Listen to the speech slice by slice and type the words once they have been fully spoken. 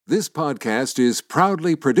This podcast is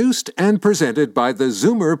proudly produced and presented by the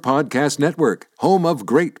Zoomer Podcast Network, home of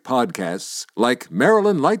great podcasts like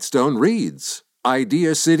Marilyn Lightstone Reads,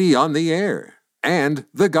 Idea City on the Air, and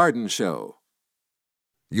The Garden Show.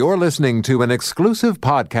 You're listening to an exclusive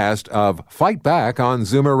podcast of Fight Back on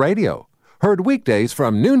Zoomer Radio, heard weekdays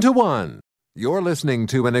from noon to 1. You're listening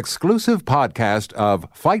to an exclusive podcast of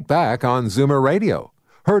Fight Back on Zoomer Radio,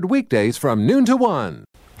 heard weekdays from noon to 1.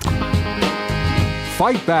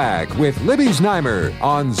 Fight Back with Libby Znaimer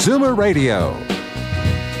on Zoomer Radio.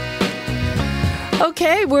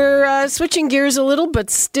 Okay, we're switching gears a little, but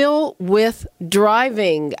still with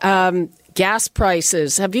driving. Gas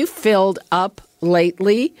prices. Have you filled up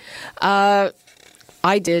lately? I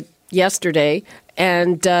did yesterday,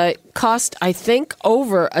 and cost, I think,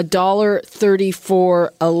 over $1.34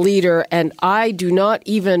 a liter, and I do not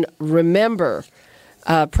even remember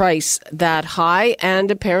price that high, and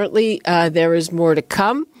apparently there is more to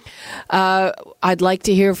come. I'd like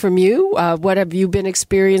to hear from you. What have you been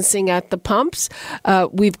experiencing at the pumps?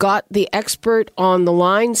 We've got the expert on the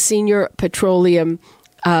line, Senior Petroleum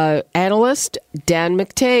Analyst, Dan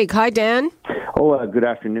McTague. Hi, Dan. Good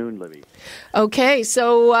afternoon, Libby. Okay,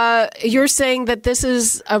 so you're saying that this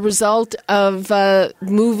is a result of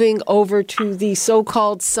moving over to the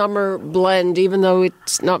so-called summer blend, even though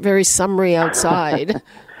it's not very summery outside.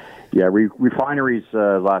 Yeah, refineries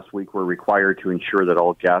last week were required to ensure that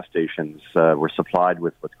all gas stations were supplied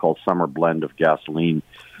with what's called summer blend of gasoline.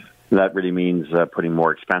 That really means putting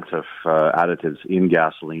more expensive additives in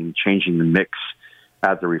gasoline, changing the mix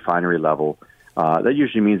at the refinery level. That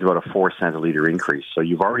usually means about a 4 cent a liter increase. So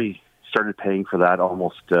you've already started paying for that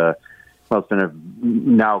almost, it's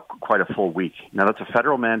been now quite a full week. Now, that's a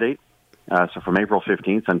federal mandate. So from April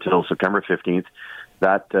 15th until September 15th,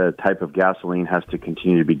 that type of gasoline has to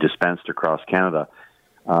continue to be dispensed across Canada.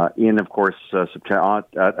 Of course,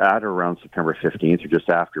 at around September 15th or just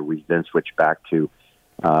after, we then switch back to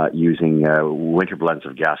using winter blends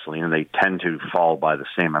of gasoline, and they tend to fall by the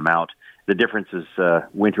same amount. The difference is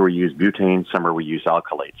winter we use butane, summer we use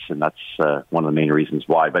alkylates, and that's one of the main reasons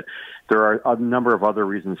why. But there are a number of other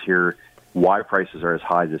reasons here why prices are as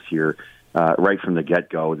high this year, right from the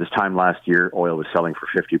get-go. This time last year, oil was selling for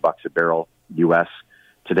 $50 a barrel U.S.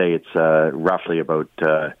 Today it's roughly about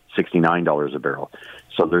 $69 a barrel.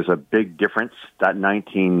 So there's a big difference. That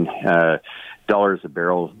 $19 a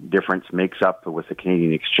barrel difference makes up with the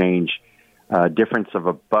Canadian exchange difference of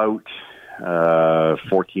about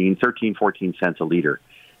 14 cents a liter.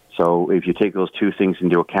 So if you take those two things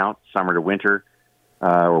into account, summer to winter,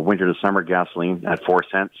 or winter to summer gasoline at 4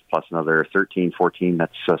 cents plus another 14,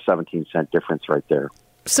 that's a 17 cent difference right there.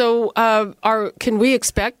 So can we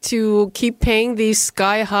expect to keep paying these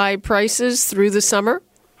sky-high prices through the summer?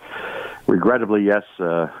 Regrettably, yes,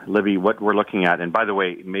 Libby, what we're looking at, and by the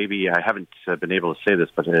way, maybe I haven't been able to say this,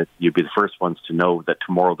 but you'd be the first ones to know that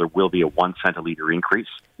tomorrow there will be a 1 cent a liter increase.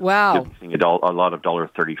 Wow. Seeing a lot of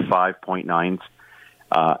 $1.35.9s.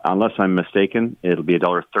 Unless I'm mistaken, it'll be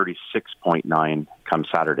 $1.36.9 come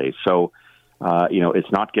Saturday. So,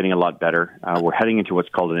 it's not getting a lot better. We're heading into what's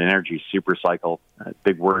called an energy super cycle. A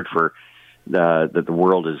big word for that the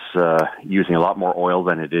world is using a lot more oil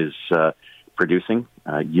than it is producing.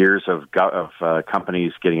 Years of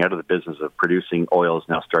companies getting out of the business of producing oil is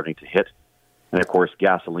now starting to hit. And, of course,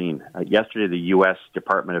 gasoline. Yesterday, the U.S.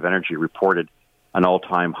 Department of Energy reported an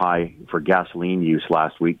all-time high for gasoline use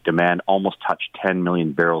last week. Demand almost touched 10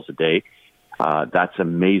 million barrels a day. That's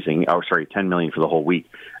amazing. 10 million for the whole week.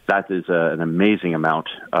 That is an amazing amount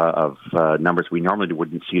of numbers. We normally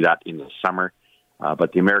wouldn't see that in the summer.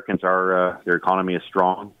 But the Americans their economy is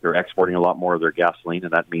strong. They're exporting a lot more of their gasoline,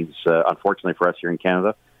 and that means, unfortunately for us here in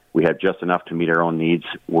Canada, we have just enough to meet our own needs.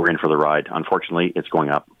 We're in for the ride. Unfortunately, it's going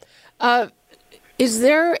up. Is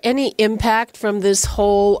there any impact from this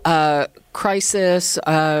whole crisis,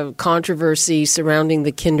 controversy surrounding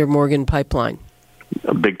the Kinder Morgan pipeline?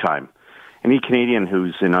 Big time. Any Canadian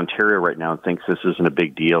who's in Ontario right now and thinks this isn't a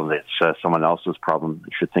big deal, and it's someone else's problem,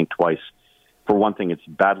 should think twice. For one thing, it's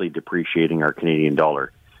badly depreciating our Canadian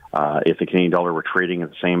dollar. If the Canadian dollar were trading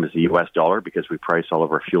the same as the U.S. dollar, because we price all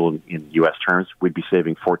of our fuel in U.S. terms, we'd be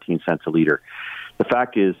saving 14 cents a liter. The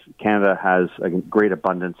fact is, Canada has a great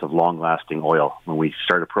abundance of long-lasting oil. When we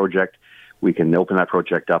start a project, we can open that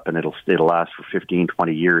project up and it'll last for 15,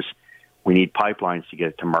 20 years. We need pipelines to get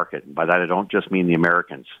it to market. And by that, I don't just mean the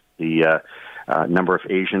Americans. The number of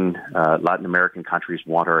Asian, Latin American countries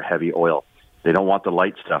want our heavy oil. They don't want the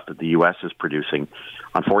light stuff that the U.S. is producing.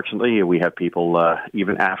 Unfortunately, we have people,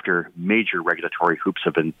 even after major regulatory hoops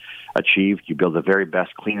have been achieved, you build the very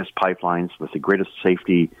best, cleanest pipelines with the greatest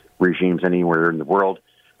safety regimes anywhere in the world.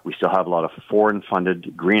 We still have a lot of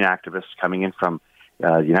foreign-funded green activists coming in from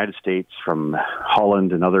the United States, from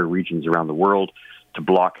Holland and other regions around the world to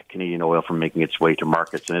block Canadian oil from making its way to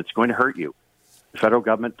markets, and it's going to hurt you. The federal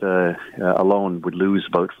government alone would lose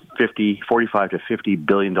about $45 to $50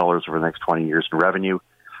 billion over the next 20 years in revenue.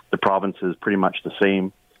 The province is pretty much the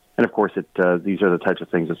same. And, of course, these are the types of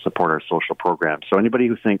things that support our social programs. So anybody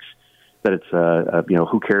who thinks that it's,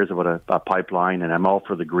 who cares about a pipeline, and I'm all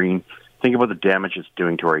for the green, think about the damage it's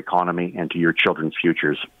doing to our economy and to your children's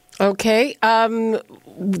futures. Okay.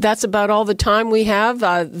 That's about all the time we have.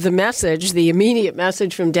 The immediate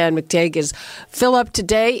message from Dan McTeague is fill up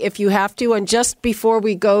today if you have to. And just before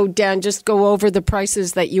we go, Dan, just go over the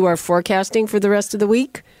prices that you are forecasting for the rest of the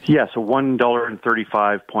week. Yeah, so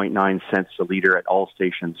 $1.35.9 a litre at all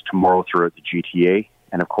stations tomorrow throughout the GTA.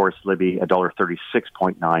 And, of course, Libby,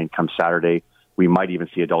 $1.36.9 come Saturday. We might even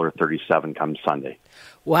see $1.37 come Sunday.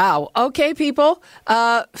 Wow. Okay, people,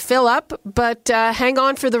 fill up, but hang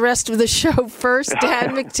on for the rest of the show first.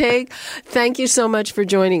 Dan McTeague, thank you so much for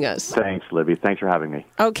joining us. Thanks, Libby. Thanks for having me.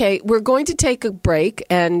 Okay, we're going to take a break,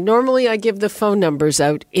 and normally I give the phone numbers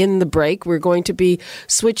out in the break. We're going to be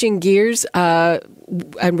switching gears,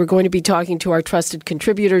 and we're going to be talking to our trusted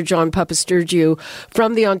contributor, John Papasturgiou,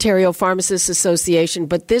 from the Ontario Pharmacists Association.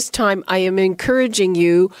 But this time I am encouraging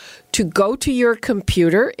you to go to your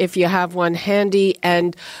computer, if you have one handy,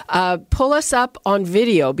 and pull us up on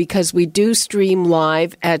video, because we do stream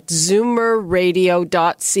live at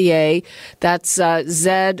zoomerradio.ca. That's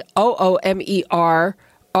ZOOMER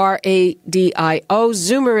Radio,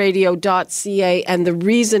 zoomerradio.ca. And the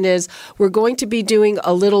reason is we're going to be doing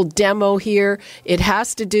a little demo here. It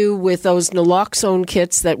has to do with those naloxone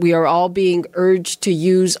kits that we are all being urged to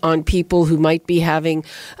use on people who might be having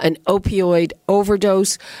an opioid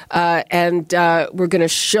overdose. And we're going to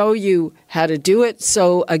show you how to do it.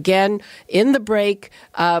 So again, in the break,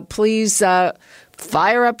 please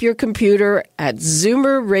fire up your computer at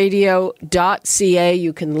zoomerradio.ca.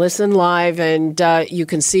 You can listen live, and you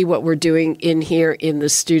can see what we're doing in here in the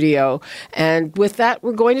studio. And with that,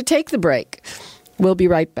 we're going to take the break. We'll be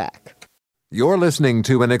right back. You're listening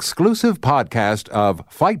to an exclusive podcast of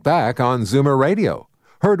Fight Back on Zoomer Radio.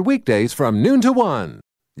 Heard weekdays from noon to 1.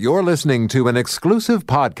 You're listening to an exclusive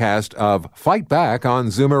podcast of Fight Back on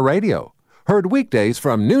Zoomer Radio. Heard weekdays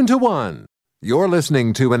from noon to 1. You're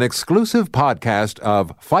listening to an exclusive podcast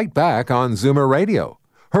of Fight Back on Zoomer Radio.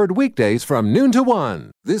 Heard weekdays from noon to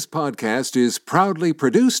 1. This podcast is proudly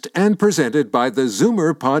produced and presented by the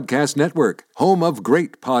Zoomer Podcast Network, home of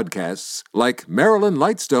great podcasts like Marilyn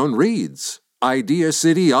Lightstone Reads, Idea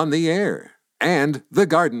City on the Air, and The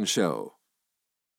Garden Show.